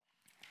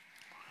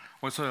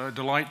Well, it's a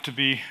delight to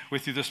be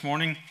with you this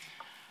morning.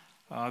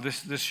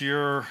 This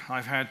year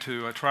I've had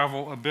to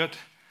travel a bit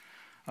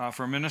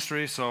for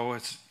ministry, so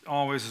it's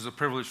always is a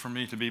privilege for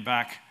me to be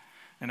back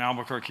in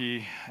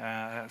Albuquerque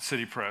at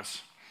City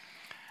Press.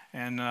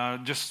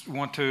 And just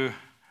want to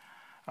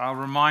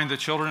remind the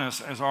children,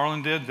 as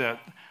Arlen did, that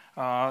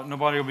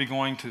nobody will be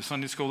going to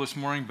Sunday school this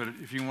morning, but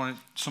if you want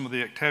some of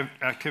the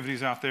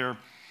activities out there,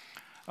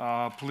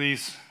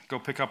 please go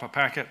pick up a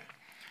packet.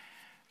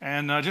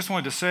 And I just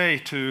wanted to say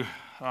to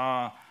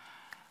the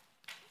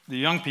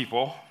young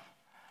people,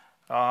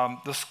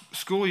 the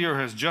school year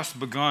has just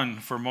begun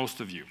for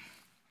most of you.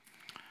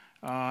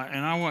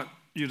 And I want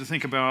you to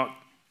think about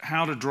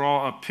how to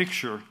draw a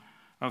picture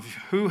of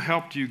who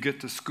helped you get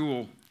to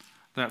school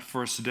that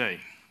first day.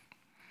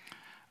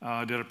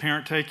 Did a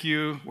parent take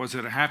you? Was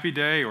it a happy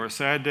day or a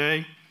sad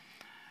day?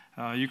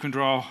 You can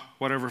draw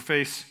whatever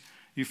face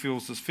you feel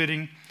is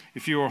fitting.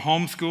 If you were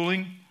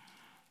homeschooling,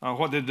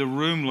 what did the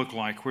room look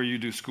like where you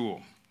do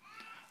school?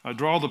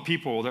 Draw the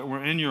people that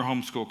were in your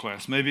homeschool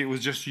class. Maybe it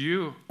was just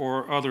you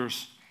or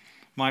others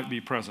might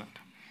be present.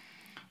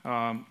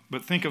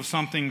 But think of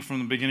something from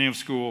the beginning of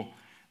school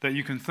that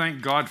you can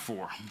thank God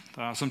for.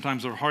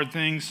 Sometimes they're hard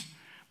things,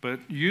 but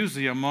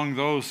usually among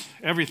those,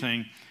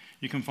 everything,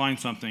 you can find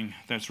something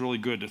that's really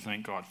good to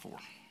thank God for.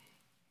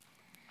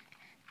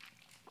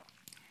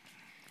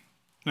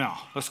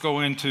 Now, let's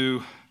go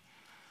into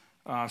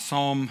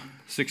Psalm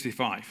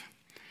 65.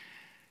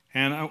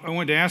 And I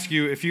wanted to ask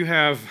you, if you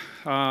have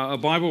a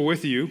Bible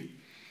with you,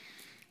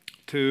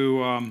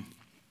 to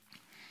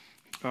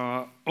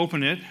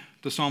open it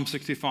to Psalm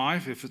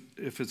 65.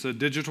 If it's a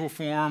digital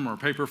form or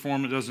paper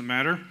form, it doesn't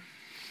matter.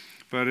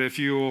 But if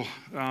you'll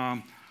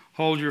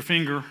hold your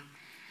finger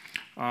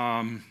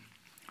or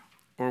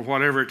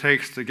whatever it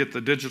takes to get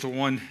the digital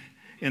one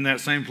in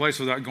that same place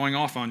without going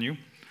off on you,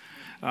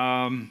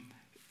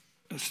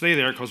 stay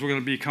there, because we're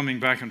going to be coming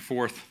back and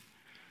forth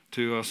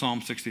to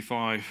Psalm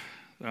 65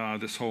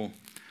 this whole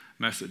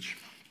message.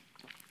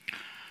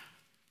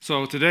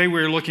 So today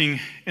we're looking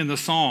in the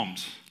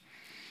Psalms.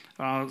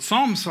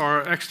 Psalms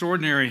are an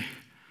extraordinary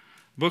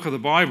book of the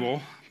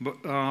Bible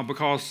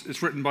because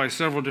it's written by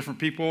several different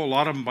people, a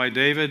lot of them by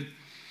David,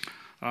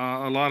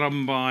 a lot of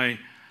them by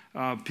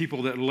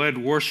people that led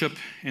worship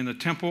in the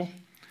temple.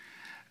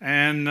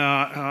 And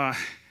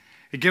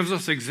it gives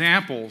us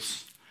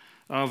examples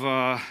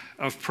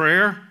of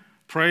prayer,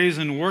 praise,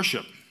 and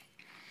worship.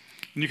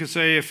 And you could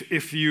say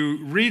if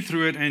you read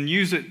through it and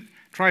use it,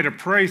 try to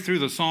pray through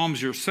the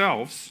Psalms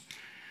yourselves,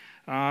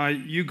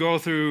 you go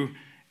through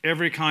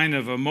every kind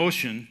of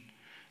emotion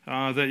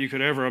that you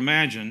could ever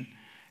imagine.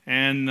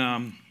 And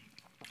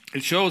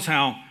it shows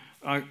how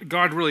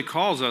God really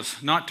calls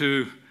us not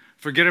to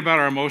forget about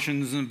our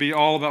emotions and be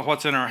all about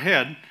what's in our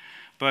head,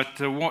 but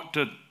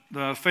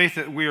the faith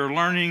that we are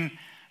learning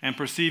and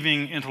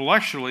perceiving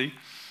intellectually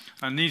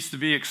needs to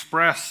be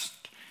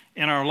expressed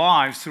in our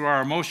lives through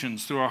our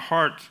emotions, through our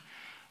heart,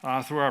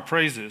 through our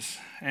praises.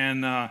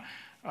 And there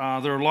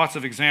are lots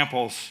of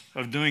examples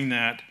of doing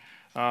that.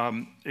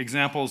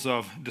 Examples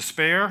of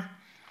despair,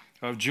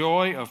 of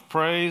joy, of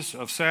praise,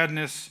 of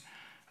sadness.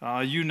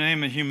 You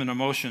name a human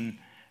emotion,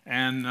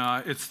 and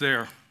it's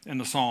there in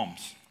the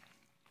Psalms.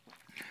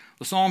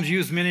 The Psalms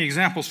use many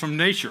examples from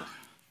nature.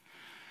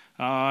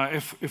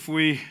 If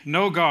we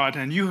know God,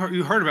 and you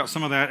heard about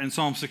some of that in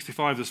Psalm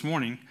 65 this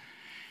morning,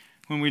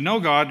 when we know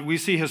God, we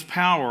see His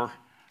power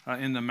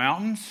in the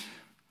mountains,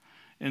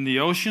 in the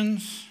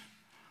oceans,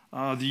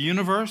 the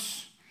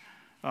universe,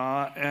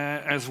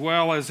 as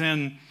well as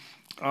in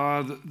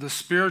the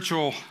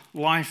spiritual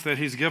life that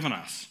He's given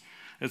us.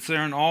 It's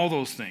there in all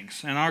those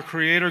things. And our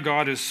Creator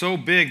God is so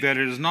big that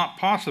it is not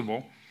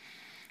possible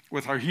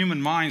with our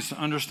human minds to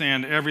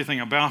understand everything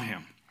about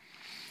Him.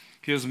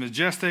 He is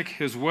majestic.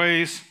 His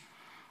ways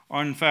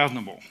are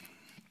unfathomable.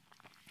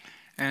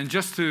 And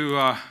just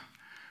to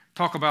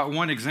talk about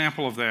one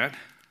example of that,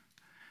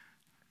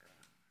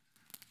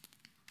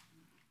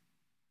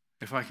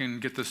 if I can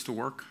get this to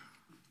work.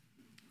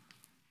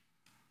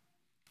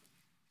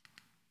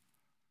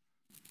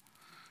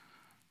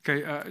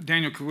 Okay,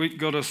 Daniel, could we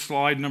go to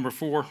slide number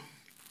 4?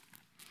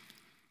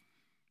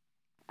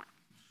 A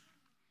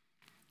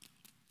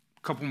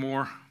couple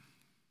more.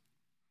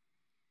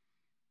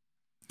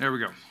 There we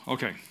go.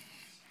 Okay.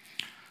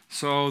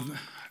 So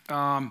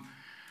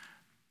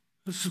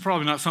this is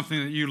probably not something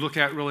that you look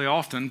at really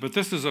often, but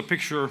this is a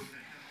picture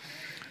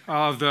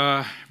of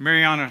the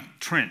Mariana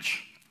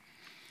Trench,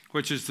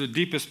 which is the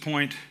deepest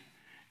point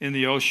in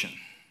the ocean.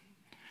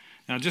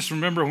 Now, just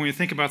remember, when you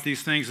think about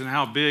these things and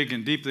how big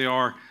and deep they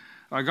are,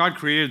 God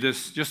created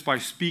this just by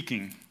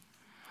speaking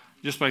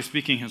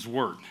His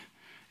word.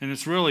 And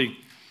it's really,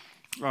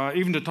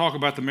 even to talk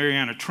about the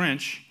Mariana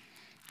Trench,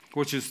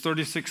 which is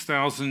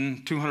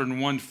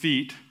 36,201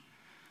 feet,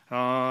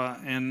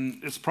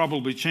 and it's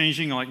probably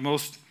changing like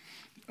most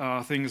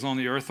things on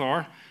the earth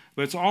are,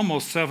 but it's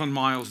almost 7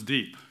 miles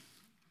deep.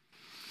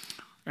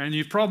 And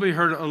you've probably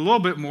heard a little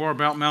bit more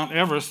about Mount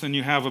Everest than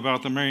you have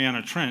about the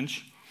Mariana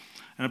Trench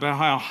and about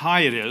how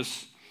high it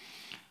is.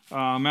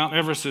 Mount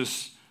Everest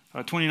is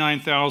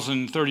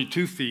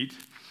 29,032 feet.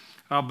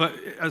 But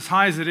as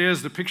high as it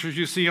is, the pictures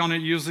you see on it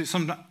usually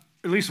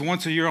at least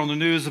once a year on the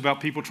news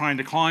about people trying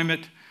to climb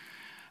it.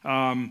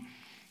 1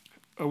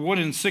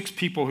 in 6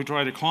 people who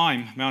try to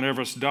climb Mount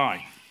Everest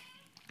die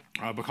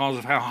because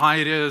of how high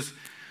it is,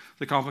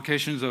 the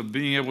complications of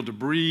being able to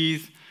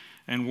breathe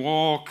and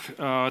walk,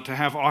 to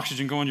have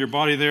oxygen go in your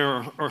body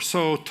there are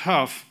so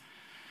tough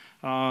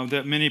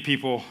that many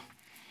people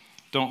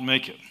don't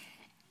make it.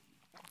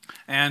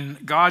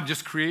 And God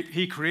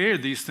He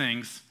created these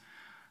things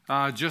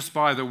just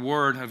by the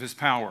word of His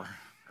power,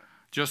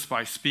 just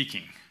by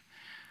speaking.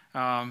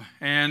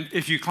 And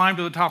if you climb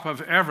to the top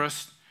of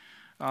Everest,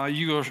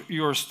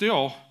 you are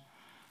still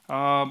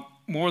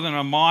more than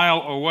a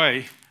mile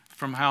away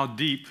from how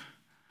deep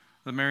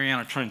the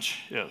Mariana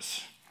Trench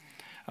is.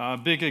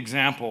 Big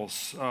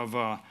examples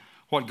of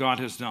what God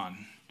has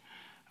done.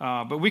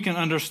 But we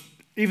can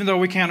even though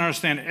we can't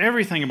understand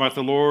everything about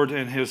the Lord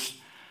and His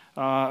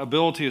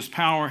ability, His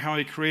power, how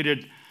He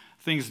created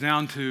things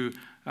down to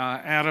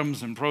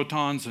atoms and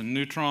protons and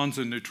neutrons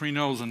and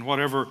neutrinos and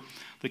whatever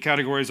the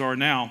categories are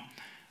now,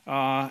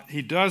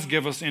 He does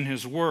give us in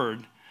His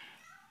Word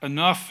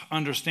enough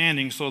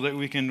understanding so that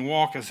we can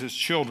walk as His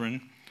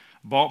children,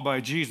 bought by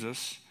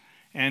Jesus,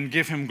 and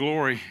give Him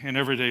glory in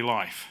everyday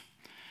life.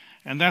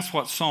 And that's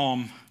what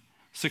Psalm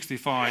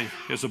 65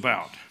 is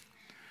about.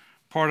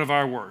 Part of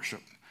our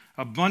worship.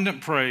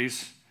 Abundant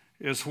praise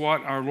is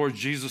what our Lord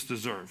Jesus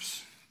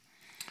deserves.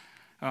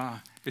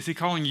 Is He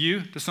calling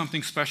you to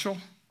something special?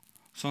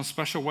 Some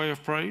special way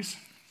of praise?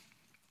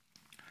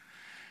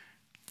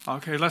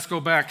 Okay, let's go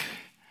back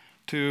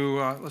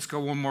to, let's go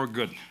one more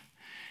good.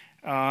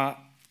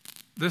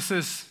 Let's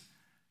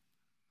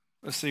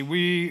see,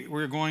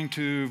 we're going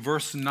to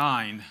verse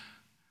 9.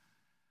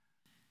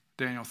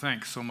 Daniel,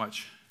 thanks so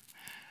much.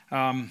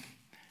 When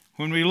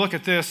we look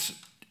at this,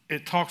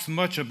 it talks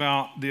much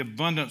about the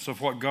abundance of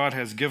what God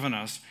has given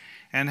us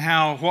and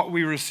how what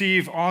we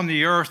receive on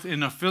the earth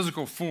in a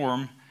physical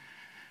form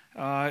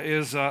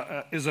is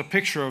a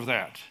picture of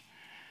that.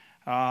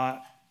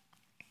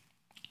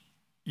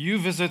 You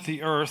visit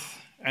the earth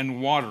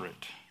and water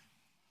it.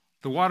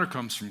 The water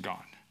comes from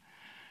God.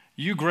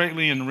 You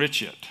greatly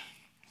enrich it.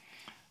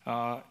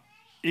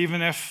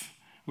 Even if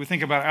we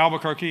think about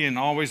Albuquerque and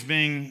always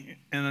being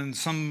in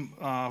some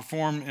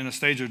form in a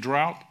stage of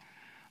drought,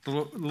 the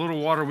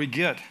little water we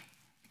get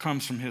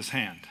comes from His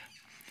hand.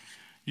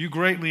 You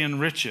greatly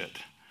enrich it.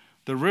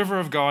 The river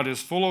of God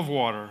is full of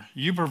water.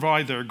 You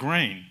provide their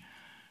grain,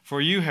 for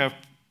you have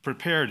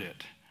prepared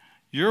it.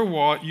 You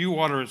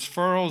water its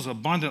furrows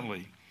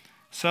abundantly,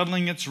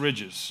 settling its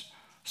ridges,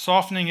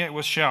 softening it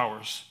with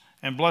showers,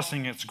 and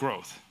blessing its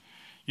growth.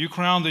 You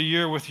crown the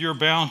year with your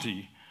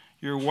bounty.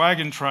 Your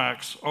wagon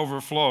tracks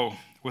overflow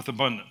with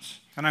abundance.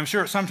 And I'm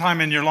sure at some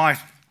time in your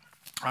life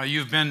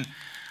you've been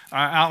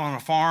out on a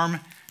farm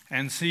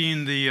and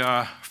seen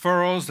the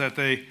furrows that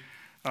they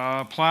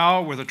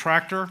plow with a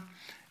tractor.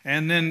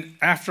 And then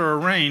after a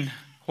rain,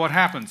 what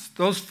happens?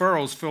 Those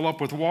furrows fill up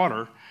with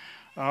water.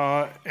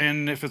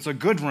 And if it's a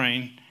good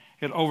rain,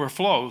 it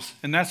overflows.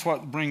 And that's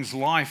what brings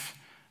life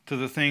to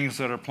the things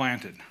that are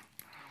planted.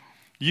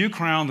 You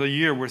crown the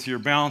year with your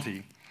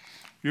bounty.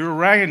 Your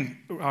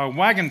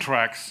wagon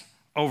tracks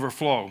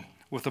overflow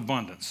with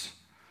abundance.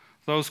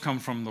 Those come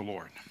from the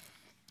Lord.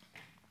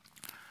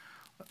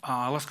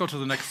 Let's go to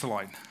the next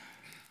slide.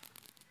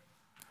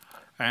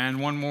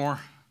 And one more.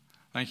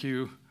 Thank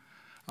you.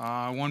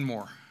 One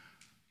more.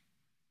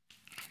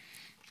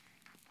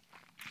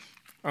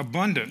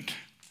 Abundant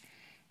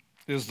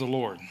is the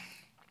Lord.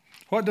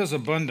 What does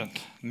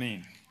abundant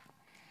mean?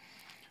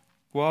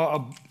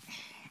 Well,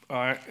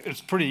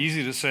 it's pretty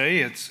easy to say.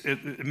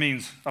 It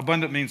means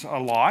abundant means a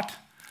lot,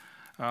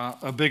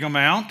 a big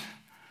amount,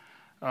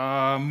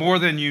 more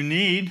than you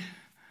need.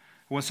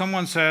 When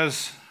someone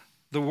says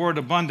the word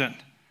abundant,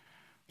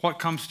 what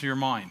comes to your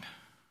mind?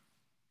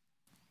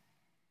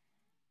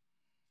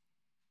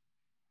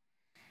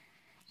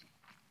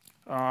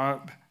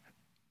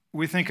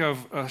 We think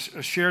of a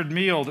shared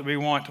meal that we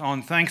want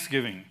on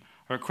Thanksgiving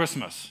or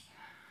Christmas.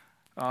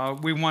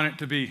 We want it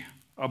to be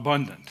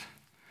abundant.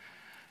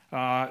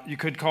 You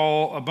could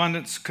call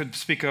abundance, could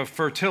speak of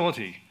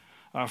fertility,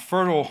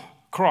 fertile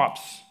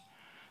crops,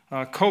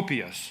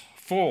 copious,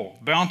 full,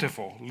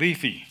 bountiful,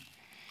 leafy.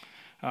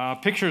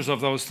 Pictures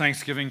of those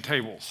Thanksgiving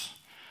tables.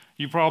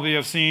 You probably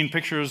have seen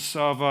pictures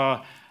of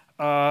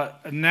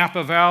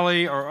Napa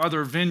Valley or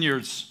other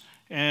vineyards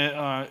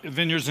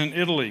in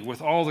Italy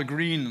with all the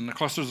green and the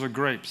clusters of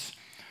grapes.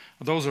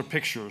 Those are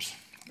pictures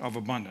of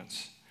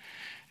abundance.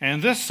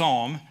 And this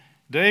psalm,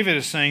 David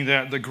is saying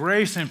that the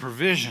grace and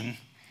provision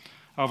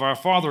of our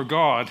Father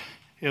God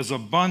is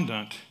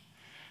abundant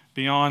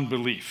beyond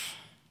belief.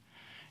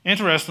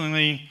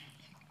 Interestingly,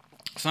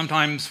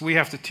 sometimes we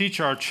have to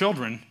teach our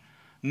children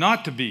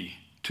not to be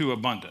too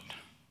abundant.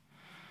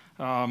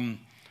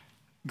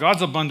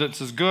 God's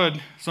abundance is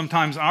good.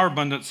 Sometimes our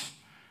abundance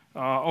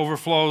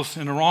overflows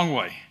in the wrong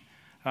way.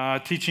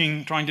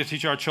 Trying to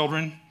teach our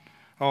children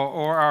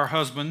or our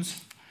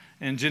husbands,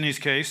 in Jenny's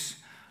case,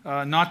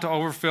 not to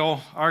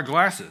overfill our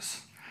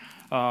glasses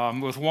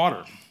with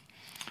water.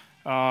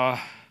 I'm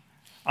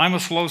a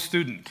slow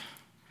student.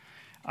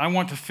 I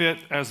want to fit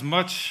as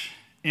much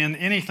in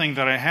anything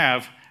that I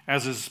have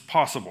as is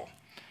possible.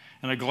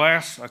 In a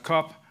glass, a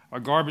cup, a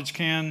garbage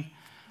can,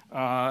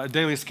 a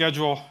daily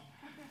schedule.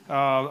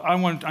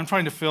 I'm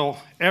trying to fill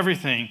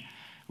everything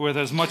with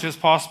as much as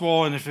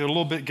possible, and if a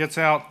little bit gets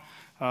out,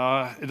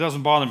 it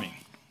doesn't bother me.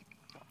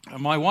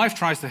 My wife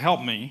tries to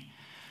help me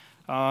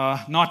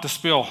not to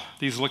spill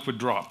these liquid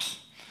drops.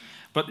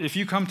 But if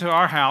you come to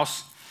our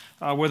house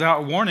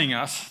without warning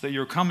us that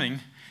you're coming,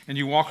 and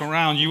you walk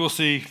around, you will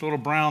see little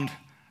brown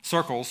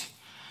circles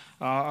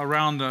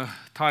around the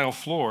tile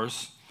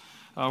floors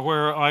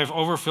where I've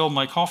overfilled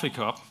my coffee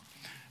cup,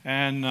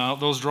 and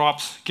those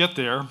drops get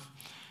there.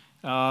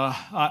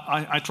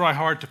 I try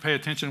hard to pay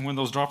attention when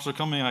those drops are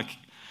coming. I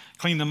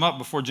clean them up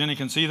before Jenny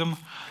can see them,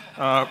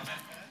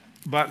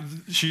 but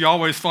she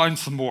always finds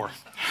some more.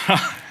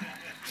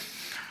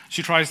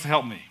 She tries to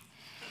help me.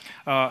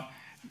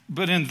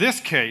 But in this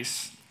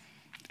case,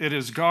 it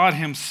is God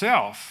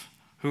himself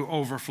who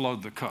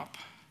overflowed the cup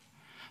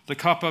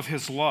of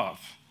his love,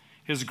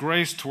 his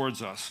grace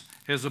towards us,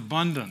 his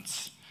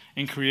abundance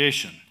in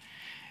creation.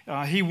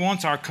 He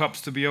wants our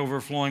cups to be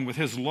overflowing with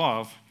his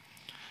love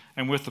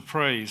and with the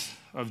praise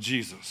of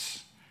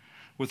Jesus,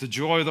 with the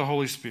joy of the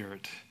Holy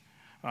Spirit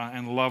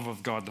and the love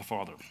of God the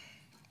Father.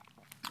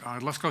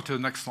 Let's go to the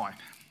next slide.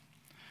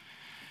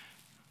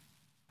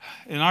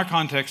 In our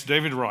context,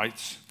 David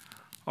writes,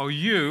 "O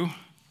you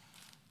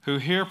who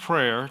hear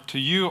prayer, to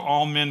you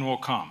all men will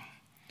come.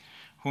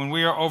 When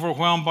we are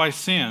overwhelmed by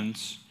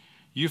sins,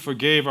 you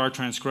forgave our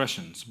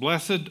transgressions.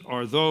 Blessed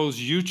are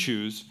those you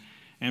choose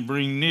and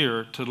bring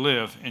near to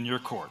live in your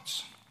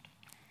courts."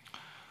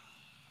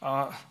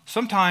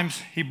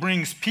 Sometimes he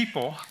brings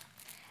people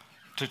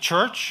to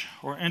church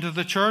or into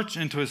the church,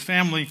 into his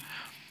family,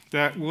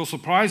 that will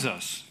surprise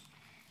us,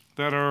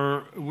 that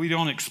we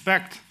don't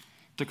expect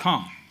to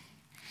come.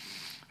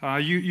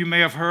 You may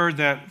have heard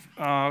that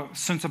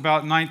since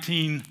about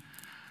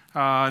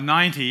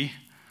 1990,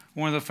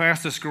 one of the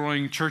fastest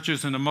growing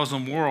churches in the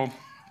Muslim world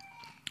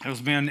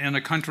has been in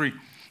a country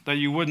that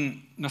you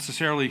wouldn't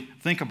necessarily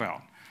think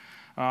about,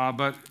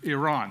 but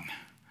Iran.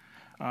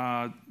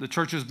 The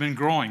church has been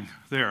growing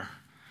there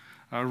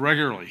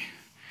regularly.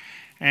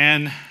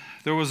 And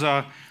there was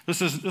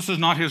this is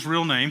not his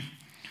real name.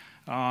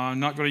 I'm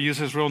not going to use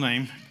his real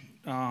name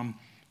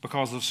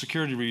because of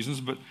security reasons,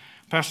 but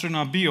Pastor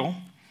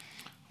Nabil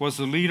was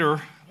the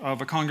leader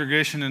of a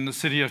congregation in the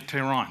city of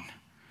Tehran,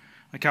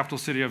 the capital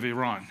city of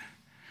Iran.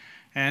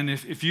 And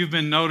if you've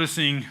been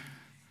noticing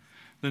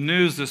the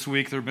news this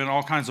week, there have been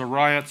all kinds of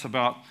riots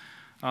about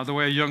the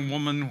way a young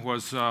woman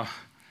was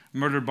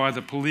murdered by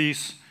the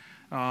police,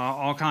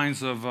 all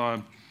kinds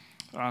of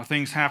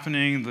things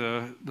happening,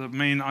 the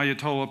main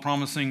Ayatollah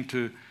promising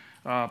to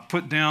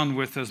put down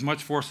with as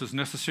much force as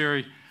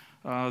necessary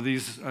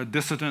these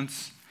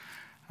dissidents.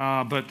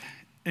 But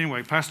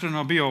anyway, Pastor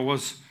Nabil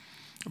was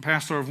a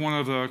pastor of one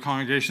of the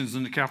congregations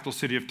in the capital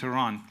city of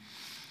Tehran.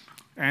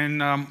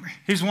 And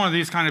he's one of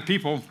these kind of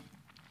people,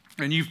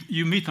 and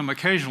you meet them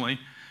occasionally,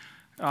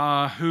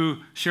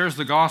 who shares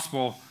the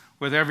gospel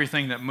with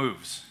everything that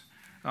moves.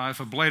 If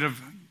a blade of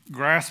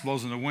grass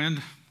blows in the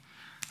wind,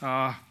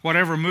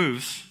 whatever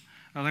moves,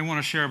 they want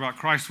to share about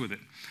Christ with it.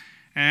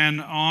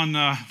 And on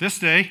this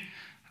day,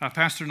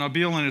 Pastor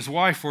Nabil and his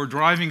wife were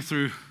driving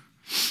through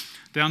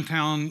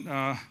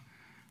downtown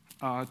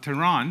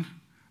Tehran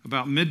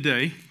about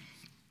midday.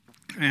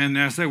 And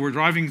as they were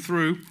driving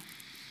through,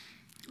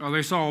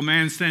 they saw a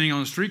man standing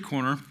on the street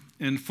corner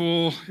in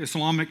full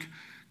Islamic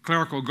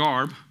clerical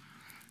garb,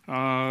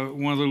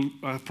 one of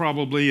the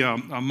probably a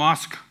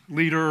mosque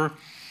leader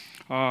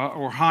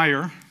or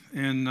higher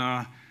in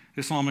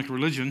Islamic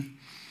religion.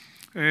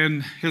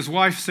 And his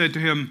wife said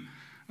to him,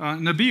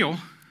 "Nabil,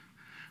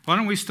 why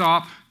don't we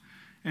stop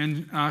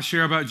and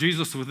share about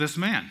Jesus with this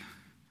man?"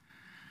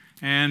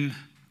 And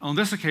on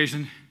this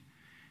occasion,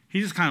 he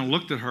just kind of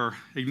looked at her,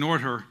 ignored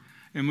her,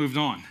 and moved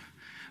on,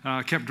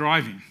 kept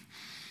driving.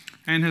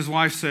 And his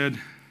wife said,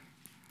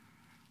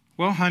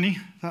 "Well, honey,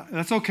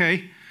 that's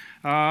okay.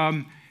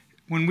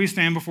 When we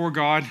stand before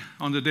God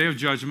on the day of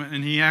judgment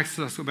and he asks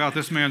us about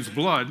this man's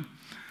blood,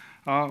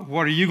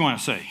 what are you going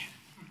to say?"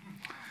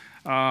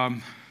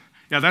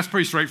 Yeah, that's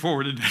pretty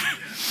straightforward, isn't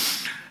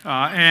it?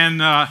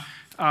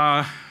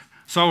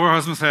 So her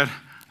husband said,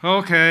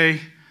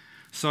 "Okay."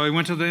 So he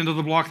went to the end of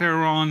the block they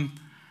were on,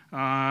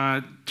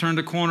 turned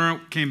the corner,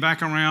 came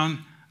back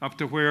around up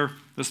to where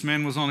this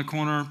man was on the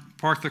corner,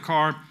 parked the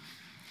car,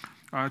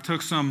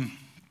 took some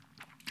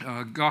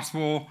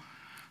gospel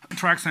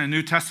tracts and a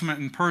New Testament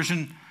in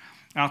Persian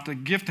out to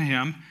give to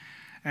him,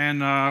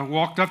 and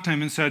walked up to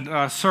him and said,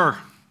 "Sir,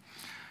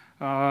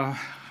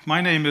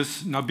 my name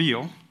is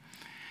Nabil,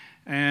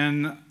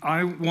 and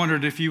I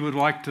wondered if you would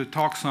like to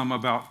talk some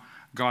about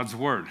God's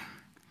Word."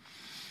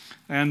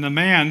 And the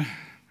man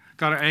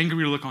got an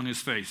angry look on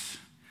his face,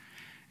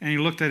 and he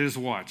looked at his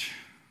watch.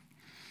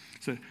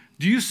 He said,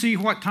 "Do you see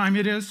what time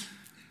it is?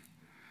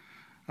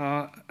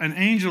 An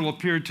angel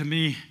appeared to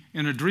me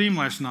in a dream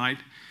last night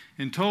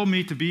and told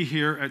me to be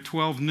here at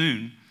 12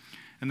 noon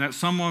and that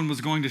someone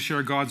was going to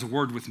share God's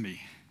word with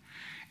me.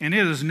 And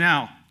it is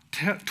now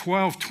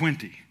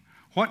 12:20.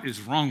 What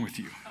is wrong with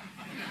you?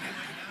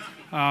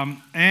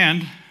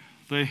 And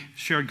they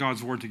shared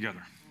God's word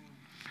together.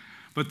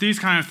 But these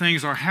kind of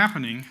things are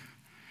happening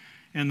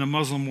in the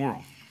Muslim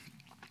world,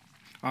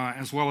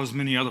 as well as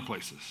many other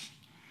places.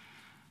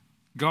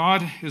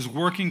 God is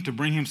working to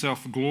bring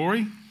himself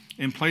glory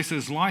in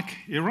places like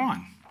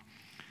Iran.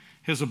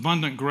 His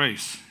abundant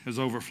grace is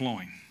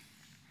overflowing.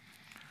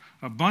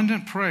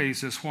 Abundant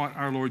praise is what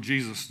our Lord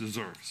Jesus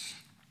deserves.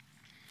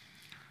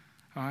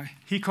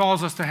 He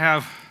calls us to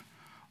have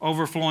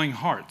overflowing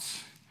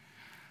hearts.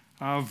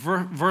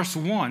 Verse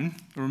 1,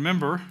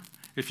 remember,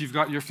 if you've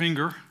got your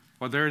finger,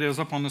 well, there it is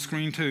up on the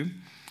screen too,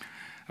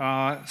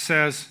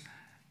 says,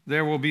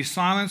 "There will be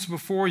silence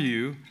before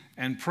you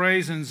and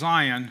praise in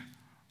Zion,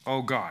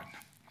 O God.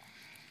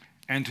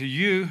 And to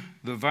you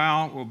the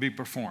vow will be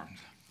performed."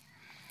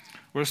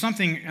 Well, there's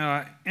something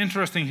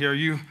interesting here.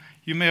 You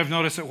may have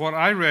noticed that what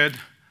I read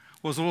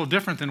was a little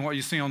different than what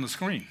you see on the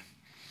screen.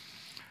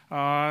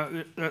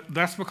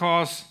 That's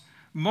because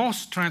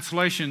most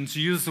translations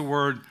use the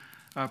word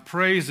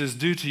praise is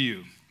due to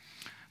you.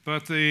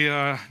 But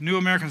the New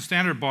American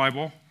Standard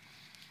Bible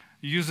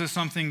uses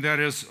something that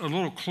is a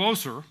little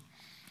closer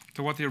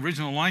to what the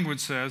original language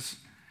says,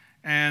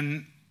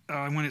 and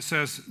when it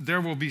says,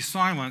 "There will be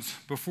silence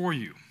before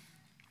you."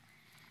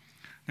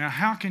 Now,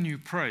 how can you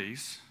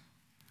praise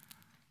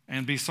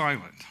and be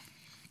silent?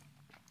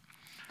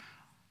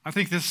 I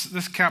think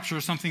this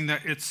captures something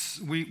that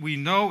we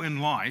know in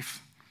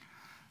life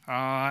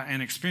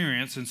and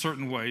experience in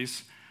certain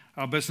ways,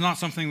 but it's not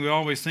something we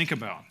always think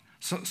about.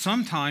 So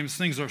sometimes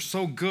things are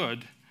so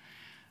good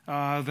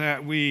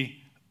that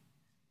we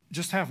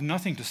just have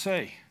nothing to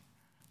say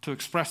to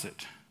express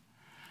it.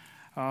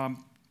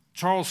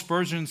 Charles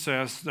Spurgeon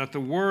says that the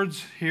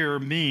words here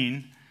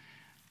mean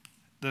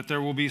that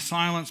there will be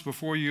silence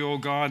before you, O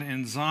God,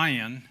 in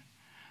Zion,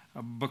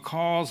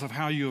 because of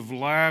how you have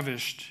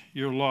lavished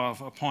your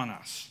love upon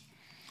us.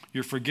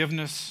 Your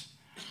forgiveness,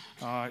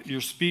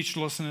 your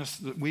speechlessness.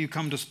 We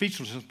come to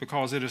speechlessness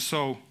because it is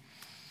so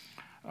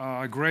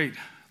great,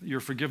 your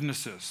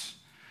forgiveness is.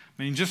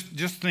 I mean,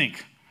 just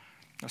think.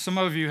 Some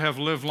of you have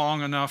lived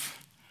long enough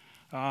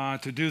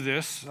to do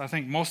this. I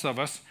think most of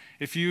us,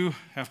 if you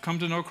have come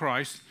to know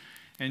Christ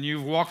and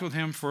you've walked with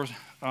him for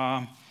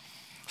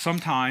some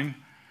time,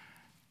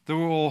 there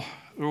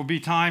will be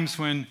times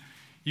when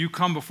you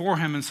come before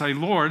him and say,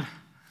 "Lord,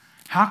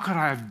 how could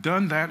I have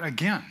done that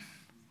again?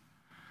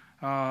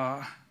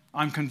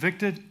 I'm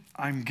convicted.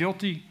 I'm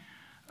guilty.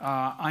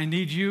 I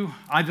need you.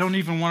 I don't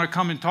even want to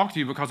come and talk to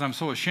you because I'm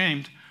so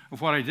ashamed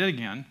of what I did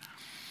again."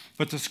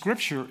 But the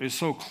scripture is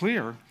so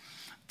clear.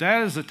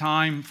 That is the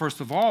time, first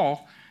of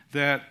all,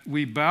 that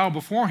we bow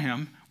before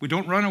him. We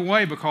don't run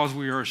away because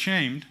we are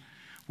ashamed.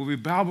 But we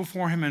bow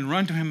before him and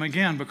run to him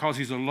again because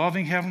he's a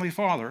loving Heavenly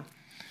Father.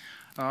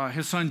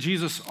 His son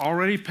Jesus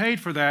already paid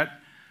for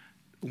that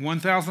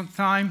 1,000th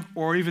time,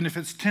 or even if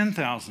it's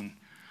 10,000.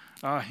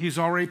 He's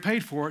already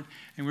paid for it,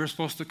 and we're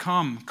supposed to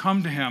come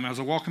to him as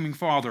a welcoming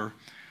Father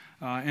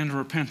in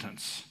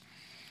repentance.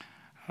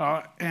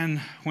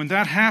 And when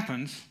that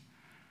happens,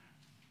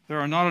 there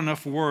are not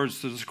enough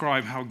words to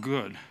describe how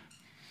good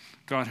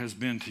God has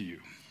been to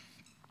you.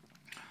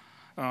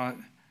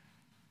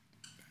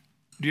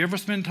 Do you ever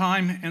spend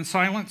time in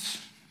silence?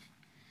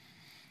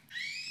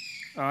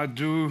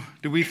 Do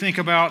we think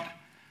about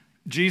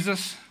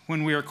Jesus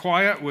when we are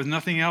quiet with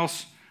nothing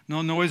else,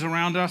 no noise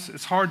around us?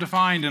 It's hard to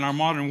find in our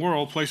modern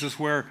world places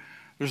where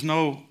there's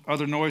no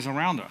other noise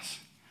around us.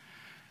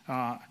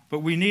 But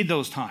we need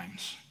those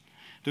times.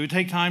 Do we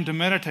take time to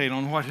meditate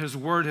on what his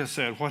word has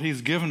said, what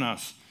he's given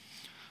us,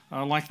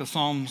 like the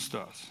Psalms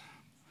does?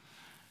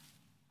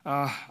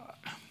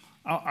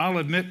 I'll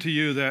admit to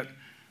you that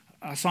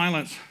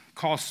silence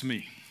costs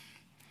me.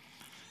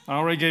 I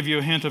already gave you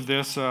a hint of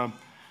this.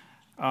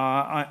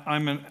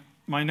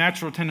 My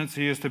natural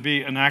tendency is to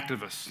be an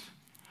activist,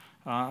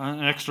 an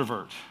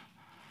extrovert.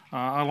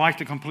 I like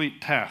to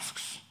complete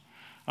tasks.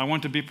 I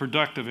want to be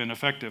productive and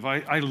effective.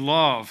 I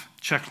love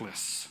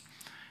checklists.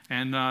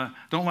 And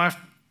don't laugh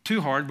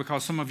too hard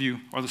because some of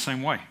you are the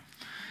same way.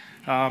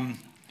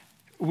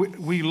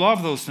 We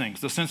love those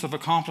things, the sense of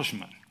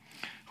accomplishment.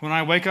 When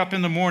I wake up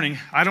in the morning,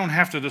 I don't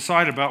have to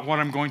decide about what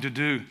I'm going to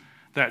do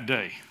that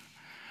day.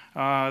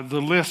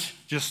 The list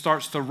just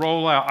starts to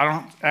roll out. I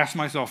don't ask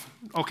myself,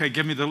 okay,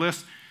 give me the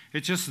list.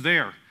 It's just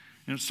there.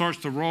 And it starts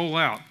to roll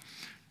out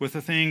with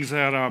the things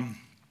that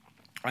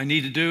I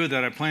need to do,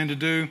 that I plan to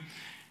do.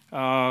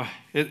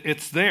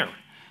 It's there.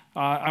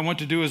 I want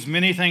to do as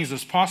many things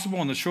as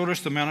possible in the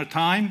shortest amount of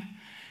time,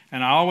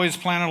 and I always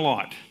plan a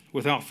lot.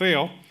 Without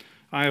fail,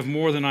 I have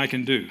more than I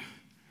can do.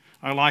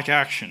 I like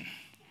action.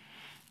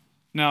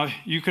 Now,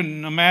 you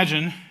can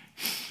imagine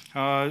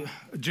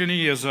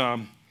Jenny is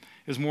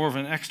more of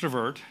an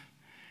extrovert,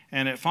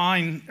 and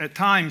at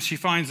times she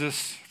finds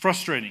this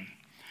frustrating,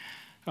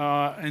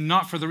 and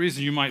not for the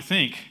reason you might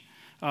think.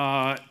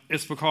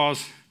 it's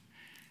because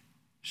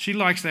she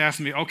likes to ask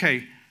me,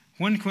 okay,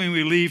 when can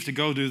we leave to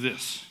go do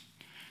this?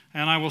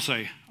 And I will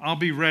say, I'll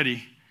be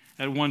ready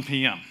at 1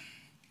 p.m.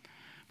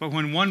 But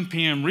when 1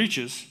 p.m.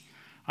 reaches,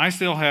 I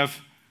still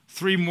have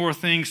 3 more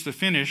things to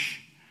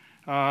finish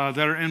that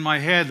are in my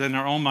head and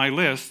are on my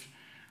list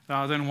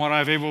than what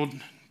I've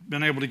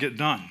been able to get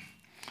done.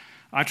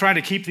 I try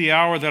to keep the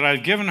hour that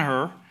I've given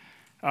her,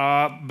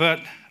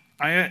 but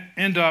I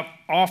end up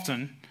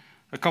often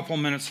a couple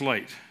minutes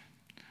late.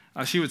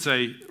 She would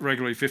say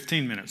regularly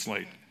 15 minutes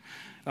late.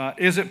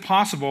 Is it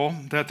possible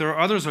that there are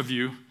others of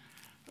you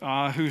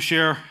who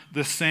share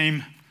the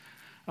same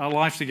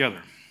life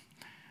together?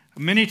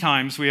 Many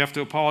times we have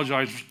to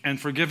apologize and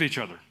forgive each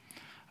other.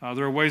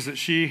 There are ways that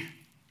she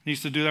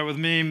needs to do that with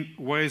me,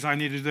 ways I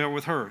need to do that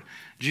with her.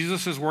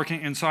 Jesus is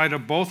working inside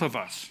of both of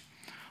us,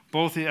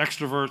 both the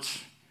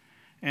extroverts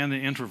and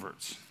the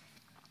introverts.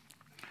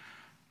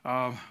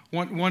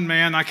 One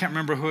man, I can't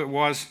remember who it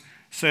was,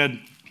 said,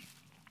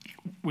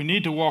 we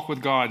need to walk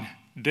with God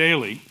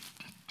daily.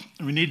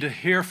 We need to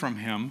hear from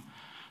him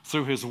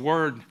through his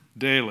word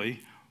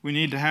daily. We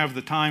need to have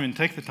the time and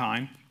take the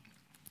time.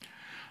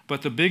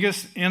 But the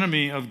biggest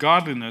enemy of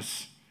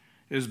godliness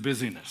is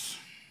busyness.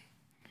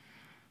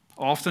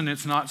 Often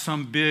it's not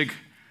some big,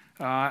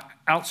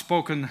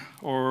 outspoken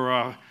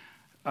or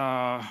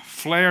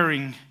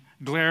flaring,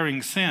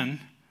 glaring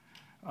sin.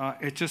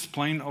 It's just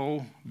plain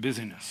old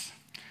busyness.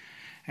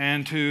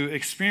 And to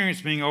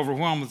experience being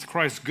overwhelmed with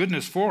Christ's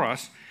goodness for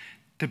us,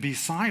 to be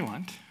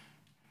silent,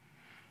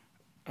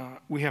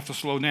 we have to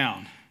slow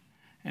down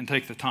and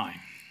take the time.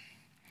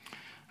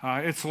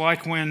 It's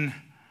like when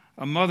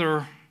a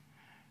mother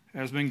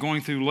has been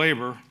going through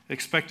labor,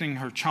 expecting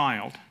her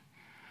child,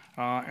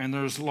 and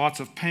there's lots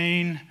of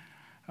pain.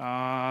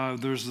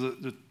 There's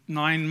the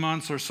 9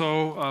 months or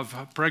so of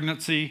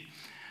pregnancy.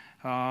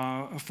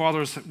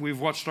 Fathers, we've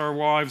watched our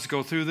wives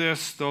go through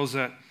this, those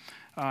that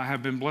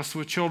have been blessed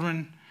with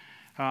children.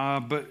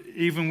 But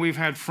even we've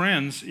had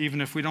friends,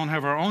 even if we don't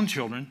have our own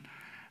children,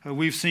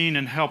 we've seen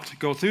and helped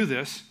go through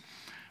this.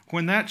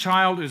 When that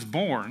child is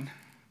born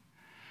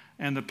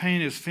and the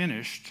pain is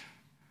finished,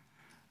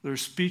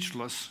 there's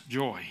speechless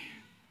joy.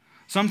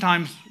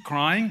 Sometimes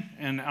crying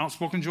and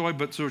outspoken joy,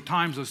 but there are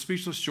times of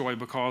speechless joy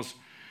because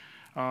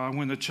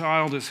when the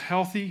child is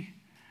healthy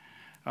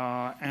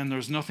and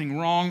there's nothing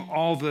wrong,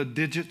 all the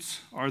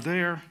digits are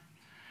there,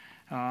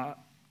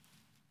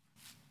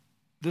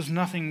 there's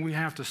nothing we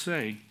have to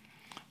say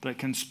that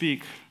can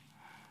speak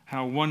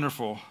how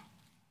wonderful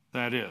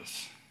that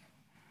is.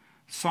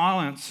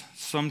 Silence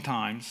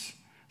sometimes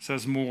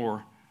says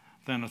more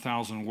than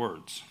 1,000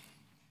 words.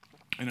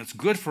 And it's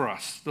good for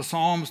us. The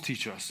Psalms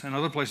teach us, and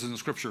other places in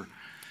Scripture,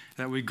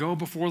 that we go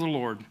before the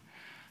Lord.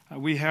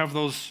 We have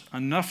those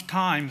enough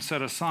time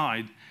set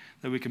aside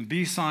that we can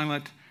be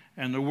silent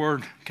and the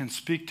Word can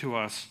speak to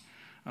us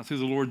through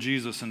the Lord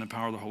Jesus and the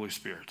power of the Holy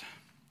Spirit.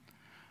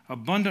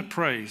 Abundant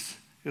praise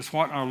is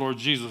what our Lord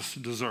Jesus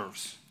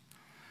deserves.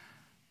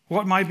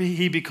 What might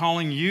he be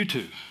calling you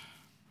to?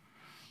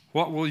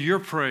 What will your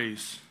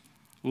praise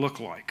look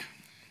like?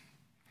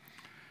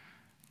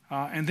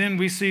 And then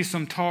we see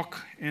some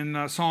talk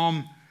in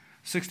Psalm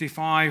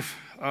 65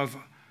 of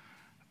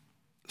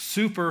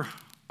super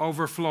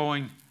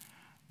overflowing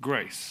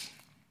grace.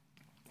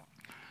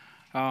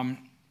 I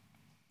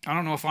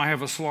don't know if I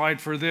have a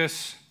slide for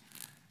this,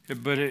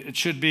 but it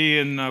should be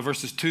in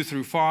verses 2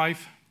 through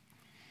 5.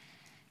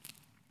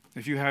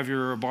 If you have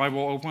your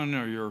Bible open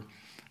or your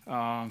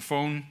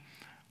phone,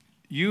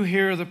 you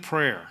hear the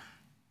prayer,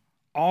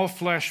 all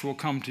flesh will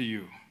come to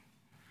you.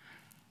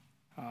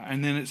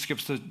 And then it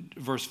skips to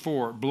verse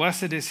 4.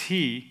 Blessed is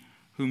he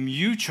whom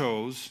you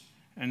chose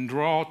and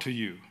draw to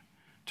you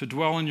to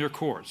dwell in your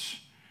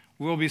courts.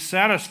 We'll be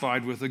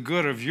satisfied with the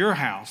good of your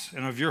house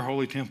and of your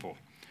holy temple.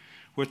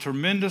 With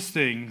tremendous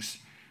things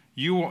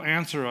you will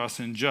answer us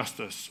in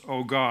justice,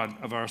 O God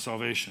of our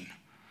salvation.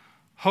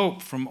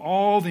 Hope from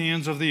all the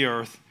ends of the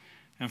earth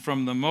and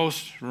from the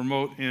most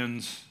remote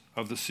ends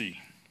of the sea.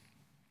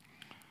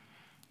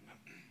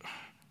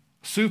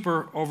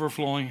 Super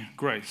overflowing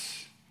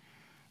grace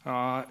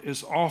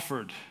is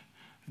offered.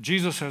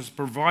 Jesus has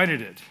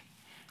provided it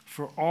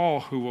for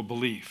all who will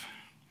believe.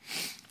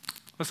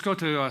 Let's go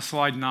to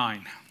slide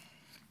 9.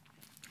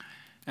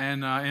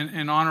 And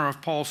in honor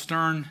of Paul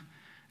Stern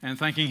and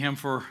thanking him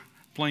for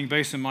playing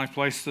bass in my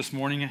place this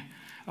morning,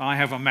 I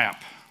have a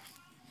map.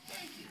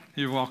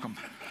 You're welcome.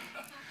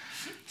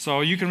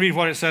 So you can read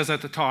what it says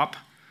at the top.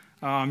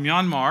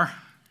 Myanmar,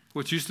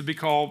 which used to be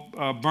called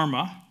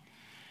Burma,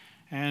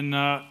 and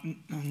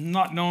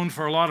not known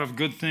for a lot of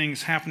good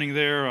things happening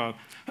there, a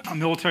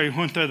military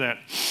junta that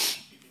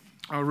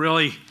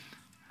really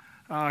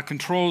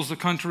controls the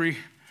country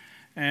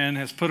and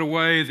has put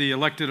away the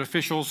elected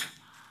officials.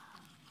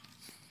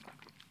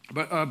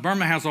 But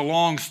Burma has a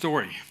long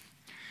story.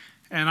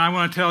 And I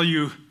want to tell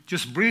you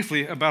just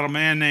briefly about a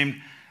man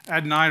named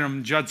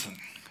Adoniram Judson.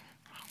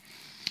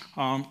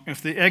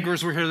 If the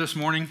Eggers were here this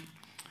morning,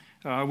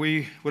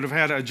 we would have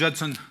had a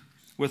Judson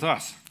with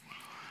us.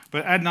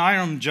 But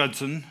Adoniram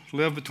Judson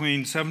lived between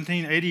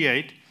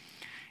 1788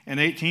 and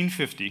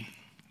 1850.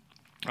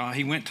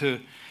 He went to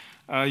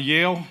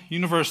Yale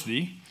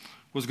University,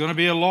 was going to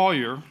be a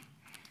lawyer,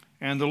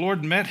 and the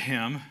Lord met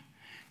him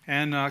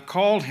and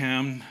called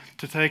him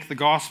to take the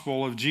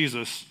gospel of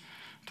Jesus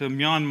to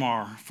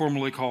Myanmar,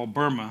 formerly called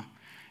Burma,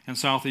 in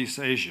Southeast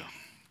Asia.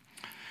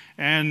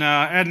 And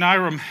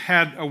Adoniram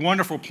had a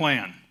wonderful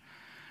plan.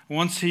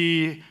 Once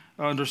he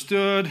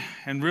understood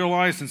and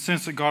realized and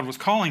sensed that God was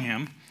calling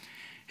him,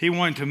 he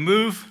wanted to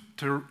move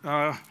to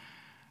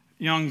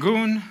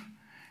Yangon,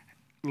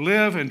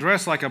 live and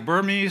dress like a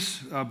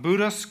Burmese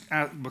Buddhist,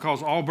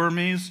 because all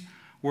Burmese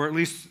were at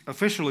least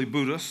officially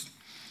Buddhist,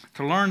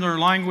 to learn their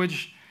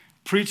language,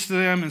 preach to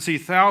them, and see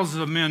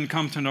thousands of men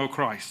come to know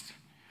Christ.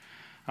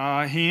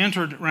 He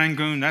entered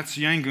Rangoon, that's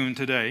Yangon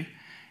today,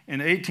 in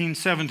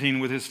 1817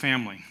 with his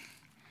family.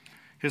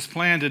 His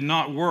plan did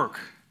not work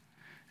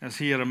as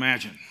he had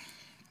imagined.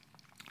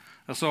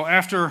 So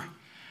after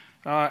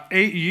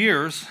 8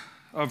 years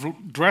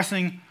of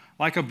dressing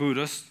like a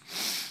Buddhist,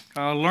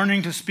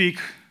 learning to speak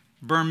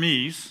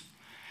Burmese,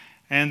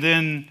 and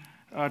then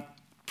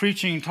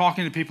preaching,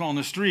 talking to people on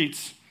the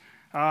streets,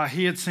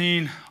 he had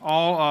seen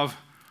all of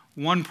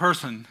one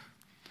person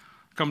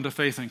come to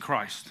faith in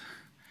Christ.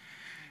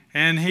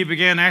 And he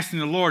began asking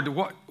the Lord,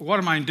 what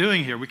am I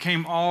doing here? We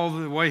came all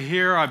the way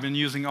here. I've been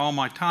using all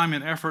my time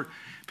and effort.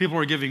 People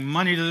are giving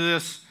money to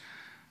this.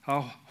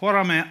 What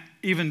am I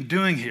even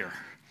doing here?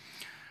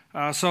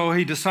 So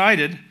he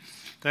decided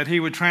that he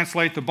would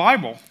translate the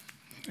Bible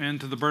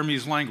into the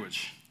Burmese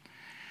language.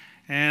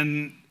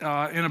 And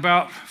in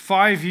about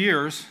 5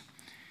 years,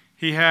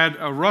 he had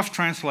a rough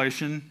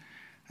translation,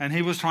 and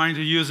he was trying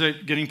to use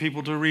it, getting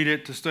people to read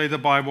it, to study the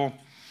Bible.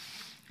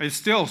 And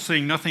still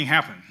seeing nothing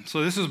happen.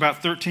 So this is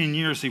about 13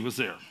 years he was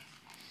there.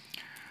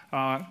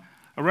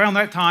 Around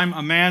that time,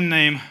 a man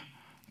named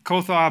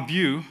Kotha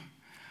Bu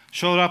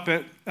showed up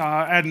at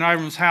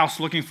Adoniram's house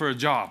looking for a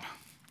job.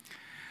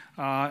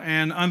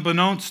 And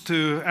unbeknownst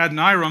to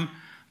Adoniram,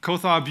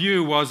 Kotha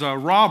Bu was a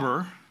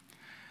robber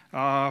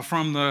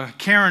from the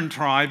Karen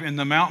tribe in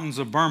the mountains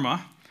of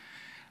Burma,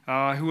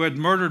 who had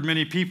murdered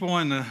many people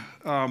in the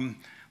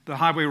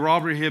highway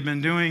robbery he had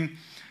been doing.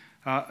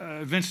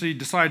 Eventually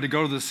decided to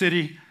go to the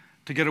city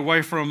to get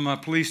away from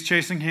police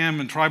chasing him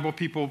and tribal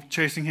people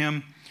chasing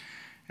him.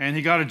 And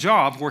he got a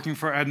job working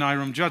for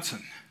Adoniram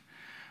Judson.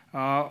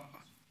 And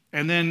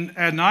then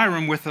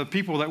Adoniram, with the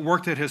people that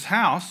worked at his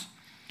house,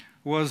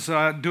 was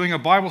doing a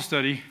Bible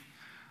study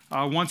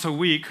once a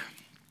week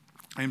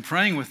and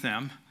praying with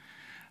them.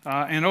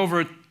 And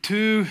over a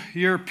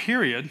 2-year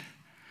period,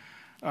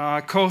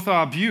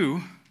 Kotha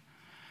Bu,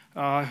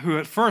 who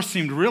at first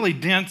seemed really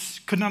dense,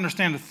 couldn't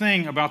understand a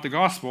thing about the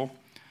gospel,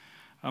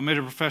 made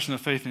a profession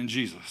of faith in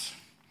Jesus.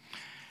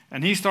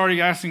 And he started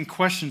asking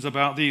questions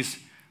about these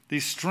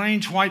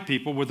strange white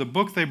people with a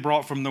book they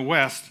brought from the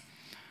West.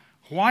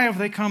 Why have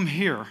they come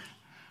here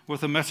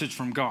with a message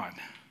from God?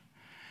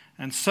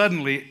 And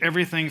suddenly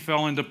everything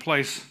fell into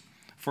place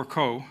for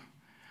Ko.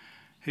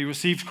 He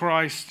received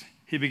Christ.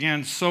 He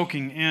began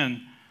soaking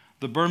in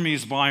the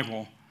Burmese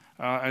Bible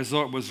as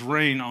though it was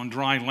rain on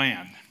dry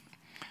land.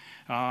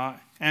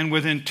 And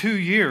within 2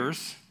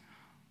 years,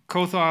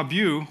 Kotha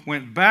Bu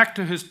went back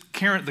to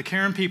the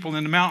Karen people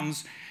in the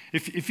mountains.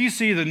 If you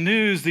see the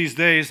news these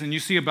days and you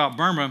see about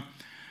Burma,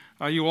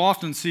 you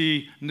often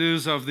see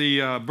news of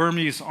the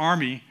Burmese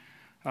army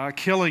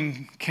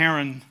killing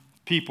Karen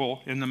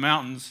people in the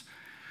mountains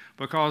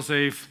because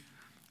they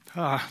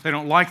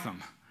don't like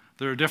them.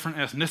 They're a different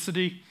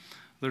ethnicity.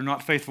 They're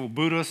not faithful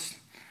Buddhists.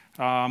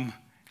 And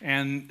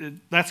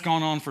that's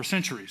gone on for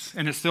centuries,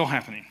 and it's still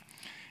happening.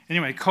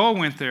 Anyway, Ko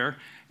went there,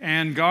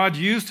 and God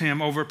used him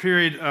over a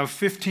period of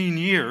 15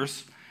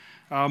 years.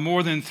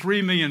 More than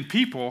 3 million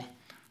people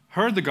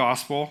heard the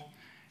gospel,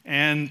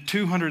 and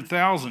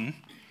 200,000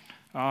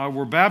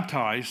 were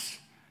baptized,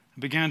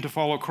 began to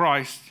follow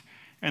Christ.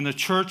 And the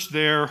church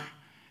there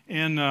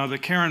in the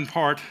Karen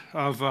part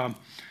of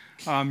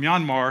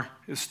Myanmar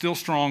is still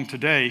strong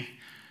today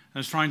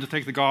and is trying to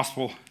take the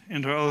gospel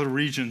into other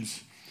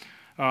regions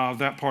of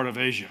that part of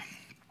Asia.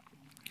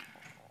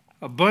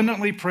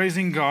 Abundantly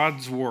praising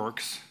God's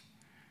works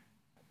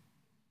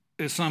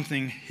is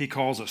something he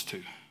calls us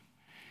to.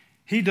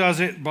 He does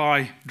it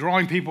by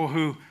drawing people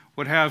who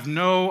would have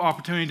no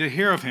opportunity to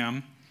hear of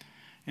him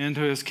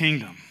into his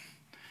kingdom.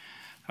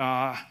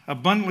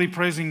 Abundantly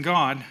praising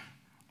God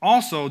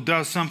also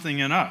does something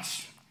in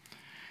us.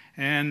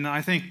 And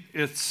I think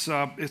it's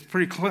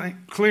pretty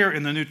clear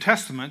in the New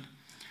Testament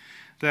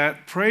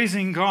that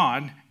praising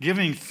God,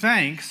 giving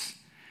thanks,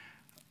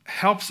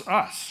 helps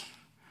us.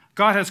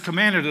 God has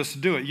commanded us to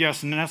do it,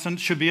 yes, and that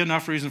should be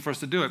enough reason for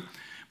us to do it.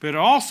 But it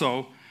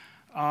also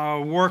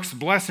works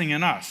blessing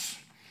in us.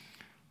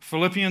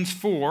 Philippians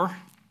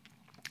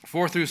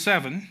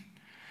 4:4-7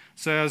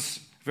 says,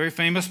 very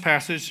famous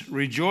passage,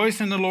 rejoice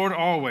in the Lord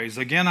always.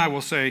 Again, I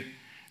will say,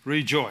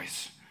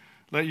 rejoice.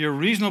 Let your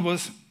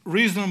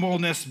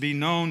reasonableness be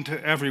known to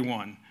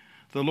everyone.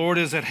 The Lord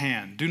is at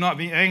hand. Do not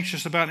be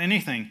anxious about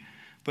anything,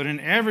 but in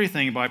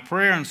everything by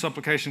prayer and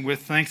supplication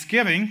with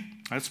thanksgiving,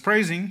 that's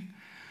praising,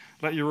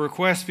 let your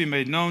requests be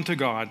made known to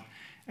God,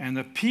 and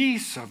the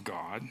peace of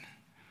God,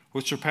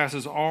 which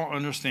surpasses all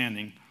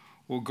understanding,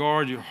 will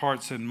guard your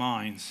hearts and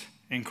minds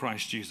in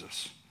Christ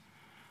Jesus.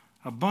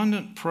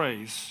 Abundant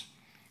praise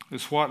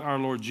is what our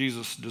Lord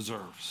Jesus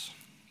deserves.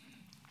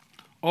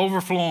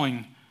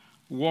 Overflowing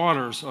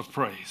waters of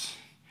praise.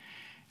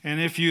 And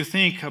if you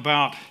think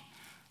about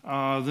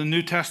the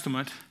New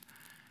Testament,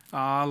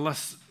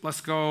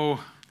 let's go.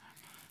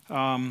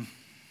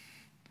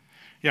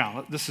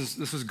 This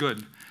is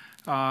good.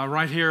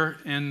 Right here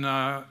in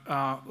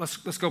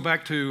let's go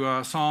back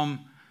to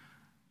Psalm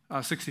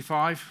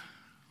 65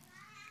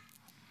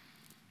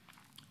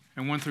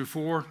 and 1 through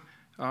 4.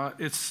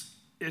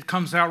 It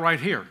comes out right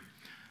here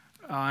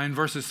in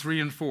verses 3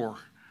 and 4.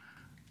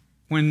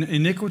 When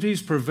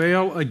iniquities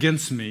prevail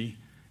against me,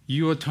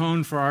 you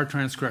atone for our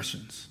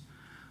transgressions.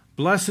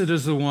 Blessed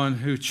is the one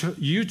who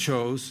you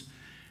chose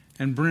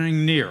and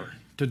bring near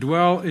to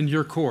dwell in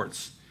your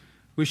courts.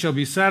 We shall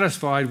be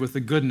satisfied with the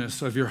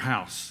goodness of your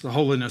house, the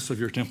holiness of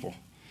your temple.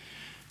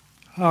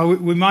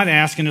 We might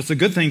ask, and it's a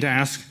good thing to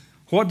ask,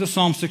 what does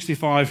Psalm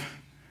 65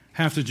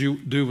 have to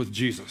do with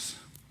Jesus?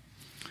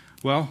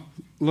 Well,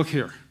 look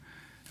here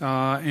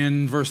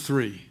in verse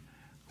 3.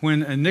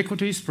 When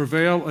iniquities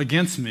prevail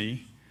against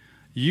me,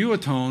 you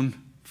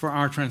atone for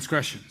our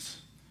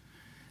transgressions.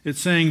 It's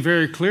saying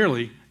very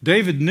clearly,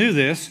 David knew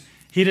this.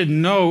 He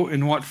didn't know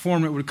in what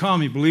form it would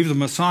come. He believed the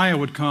Messiah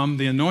would come,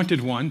 the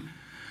anointed one.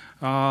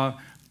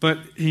 But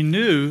he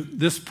knew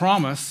this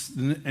promise,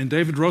 and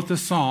David wrote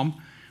this psalm,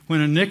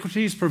 when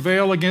iniquities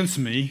prevail against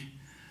me,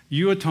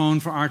 you atone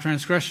for our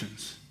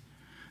transgressions.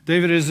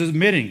 David is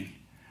admitting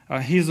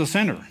he's a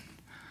sinner.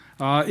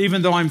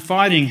 Even though I'm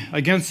fighting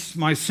against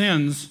my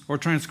sins or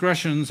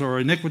transgressions or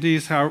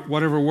iniquities,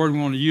 whatever word we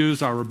want to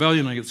use, our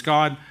rebellion against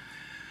God,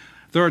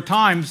 there are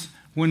times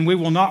when we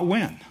will not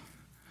win.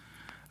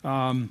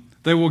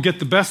 They will get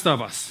the best of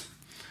us.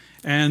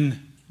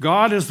 And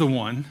God is the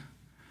one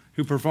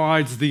who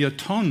provides the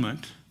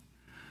atonement.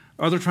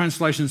 Other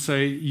translations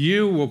say,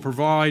 you will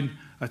provide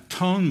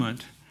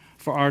atonement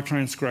for our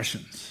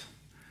transgressions.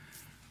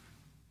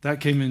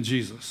 That came in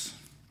Jesus.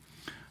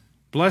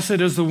 Blessed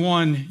is the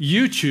one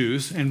you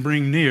choose and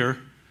bring near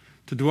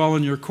to dwell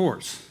in your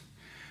courts.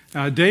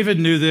 David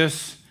knew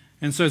this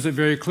and says it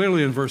very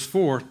clearly in verse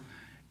 4.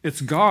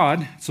 It's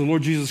God, it's the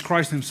Lord Jesus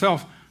Christ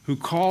himself, who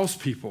calls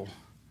people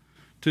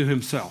to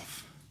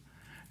himself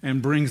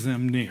and brings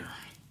them near.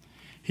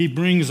 He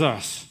brings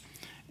us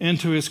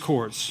into his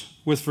courts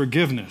with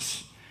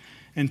forgiveness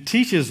and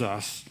teaches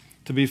us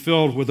to be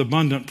filled with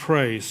abundant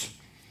praise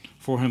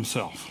for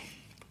himself.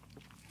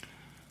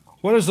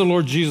 What is the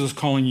Lord Jesus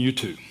calling you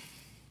to?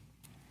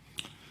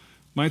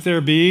 Might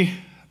there be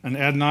an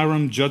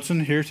Adoniram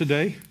Judson here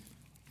today?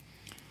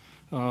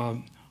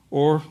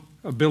 Or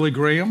a Billy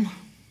Graham?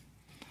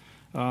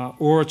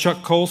 Or a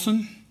Chuck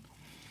Colson?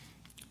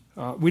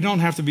 We don't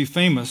have to be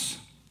famous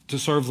to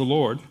serve the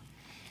Lord,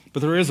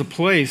 but there is a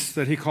place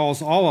that he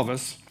calls all of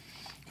us,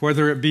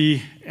 whether it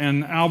be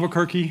in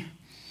Albuquerque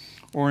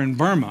or in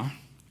Burma,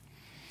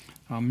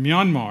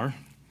 Myanmar.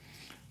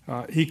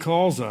 He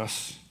calls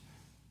us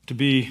to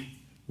be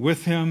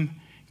with him,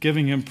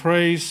 giving him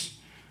praise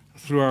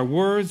through our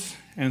words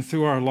and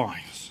through our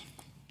lives.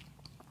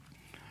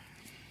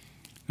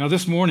 Now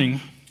this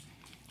morning,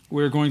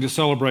 we're going to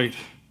celebrate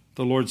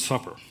the Lord's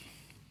Supper.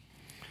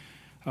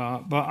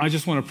 But I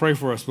just want to pray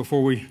for us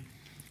before we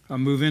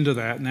move into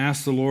that and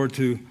ask the Lord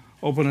to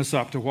open us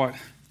up to what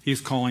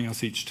he's calling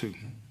us each to.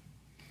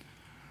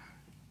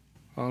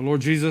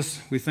 Lord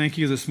Jesus, we thank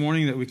you this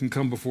morning that we can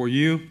come before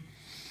you,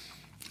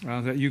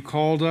 that you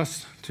called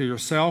us to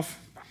yourself.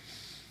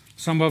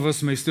 Some of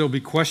us may still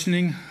be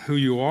questioning who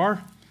you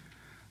are,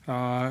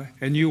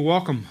 and you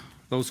welcome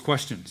those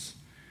questions.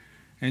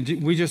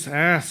 And we just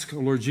ask,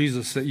 Lord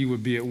Jesus, that you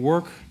would be at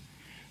work,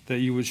 that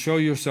you would show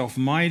yourself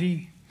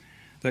mighty,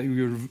 that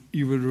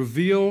you would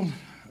reveal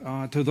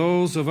to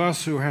those of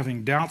us who are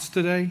having doubts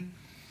today,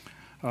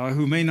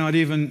 who may not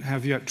even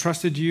have yet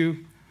trusted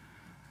you,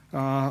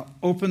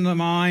 open our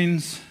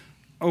minds,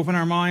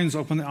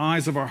 open the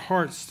eyes of our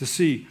hearts to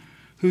see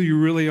who you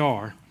really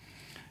are,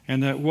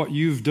 and that what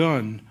you've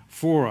done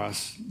for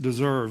us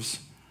deserves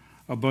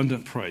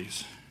abundant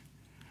praise.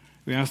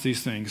 We ask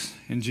these things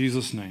in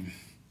Jesus' name.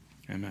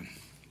 Amen.